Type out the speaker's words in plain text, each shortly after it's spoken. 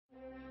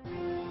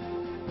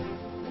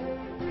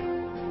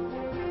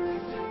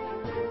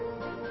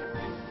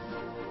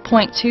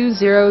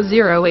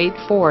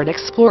1.2008 Ford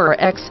Explorer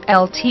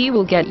XLT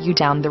will get you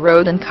down the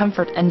road in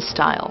comfort and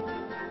style.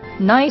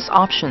 Nice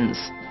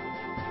options: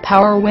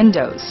 power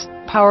windows,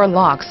 power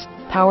locks,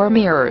 power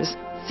mirrors,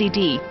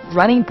 CD,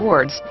 running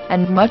boards,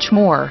 and much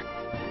more.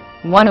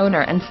 One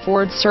owner and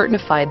Ford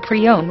certified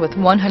pre-owned with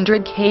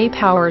 100K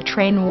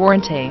powertrain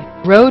warranty,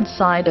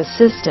 roadside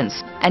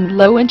assistance, and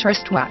low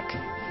interest WAC.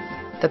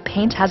 The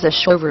paint has a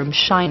showroom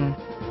shine.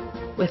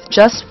 With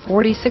just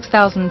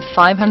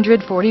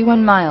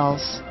 46,541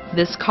 miles,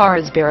 this car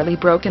is barely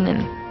broken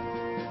in.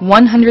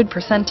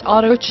 100%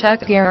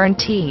 AutoCheck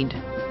guaranteed.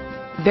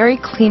 Very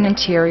clean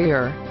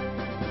interior.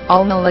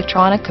 All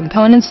electronic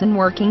components in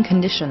working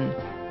condition.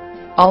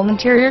 All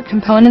interior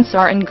components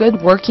are in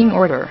good working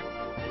order.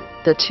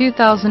 The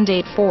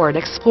 2008 Ford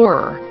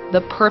Explorer,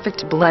 the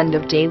perfect blend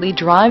of daily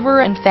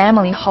driver and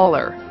family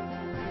hauler.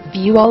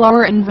 View all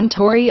our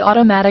inventory: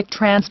 automatic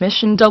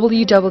transmission,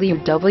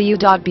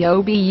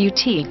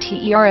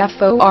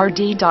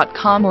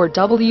 www.bobutterford.com or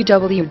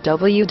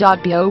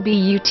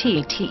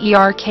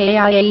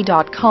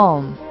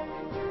www.bobutterkia.com.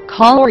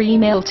 Call or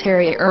email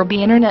Terry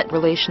Irby, Internet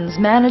Relations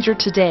Manager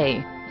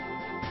today.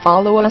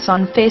 Follow us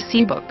on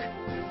Facebook.